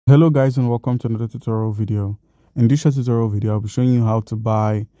Hello guys, and welcome to another tutorial video. In this tutorial video, I'll be showing you how to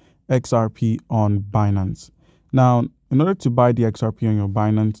buy XRP on Binance. Now, in order to buy the XRP on your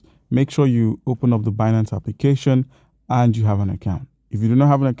Binance, make sure you open up the Binance application and you have an account. If you do not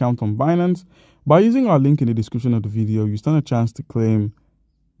have an account on Binance, by using our link in the description of the video, you stand a chance to claim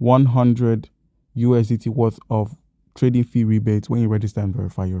 100 USDT worth of trading fee rebates when you register and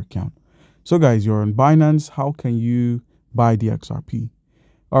verify your account. So guys, you're on Binance. How can you buy the XRP?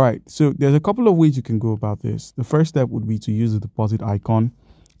 All right, so there's a couple of ways you can go about this. The first step would be to use the deposit icon.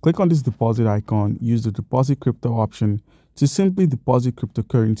 Click on this deposit icon, use the deposit crypto option to simply deposit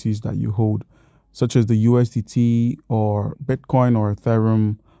cryptocurrencies that you hold, such as the USDT or Bitcoin or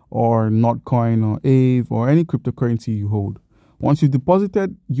Ethereum or Notcoin or Aave or any cryptocurrency you hold. Once you've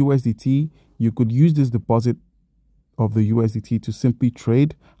deposited USDT, you could use this deposit of the USDT to simply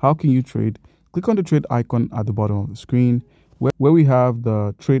trade. How can you trade? Click on the trade icon at the bottom of the screen, where we have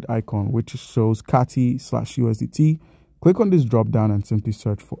the trade icon, which shows CATI/USDT. Click on this drop down and simply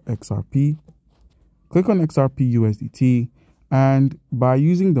search for XRP. Click on XRP USDT, and by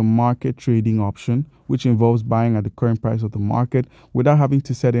using the market trading option, which involves buying at the current price of the market without having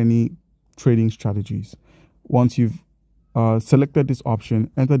to set any trading strategies. Once you've selected this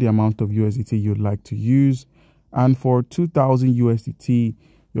option, enter the amount of USDT you'd like to use, and for 2000 USDT,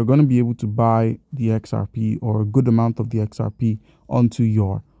 you're going to be able to buy the XRP or a good amount of the XRP onto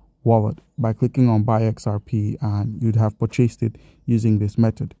your wallet by clicking on buy XRP, and you'd have purchased it using this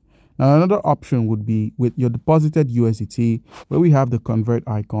method. Now, another option would be with your deposited USDT, where we have the convert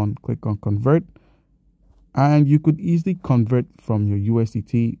icon. Click on convert, and you could easily convert from your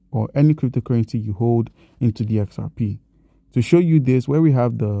USDT or any cryptocurrency you hold into the XRP. To show you this, where we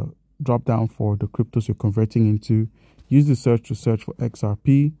have the drop down for the cryptos you're converting into, use the search to search for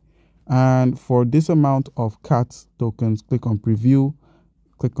XRP, and for this amount of CAT tokens, click on preview,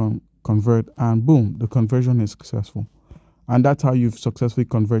 click on convert, and boom, the conversion is successful. And that's how you've successfully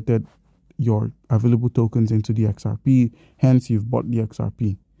converted your available tokens into the XRP. Hence, you've bought the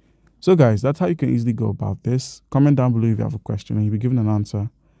XRP. So guys, that's how you can easily go about this. Comment down below if you have a question and you'll be given an answer.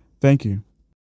 Thank you.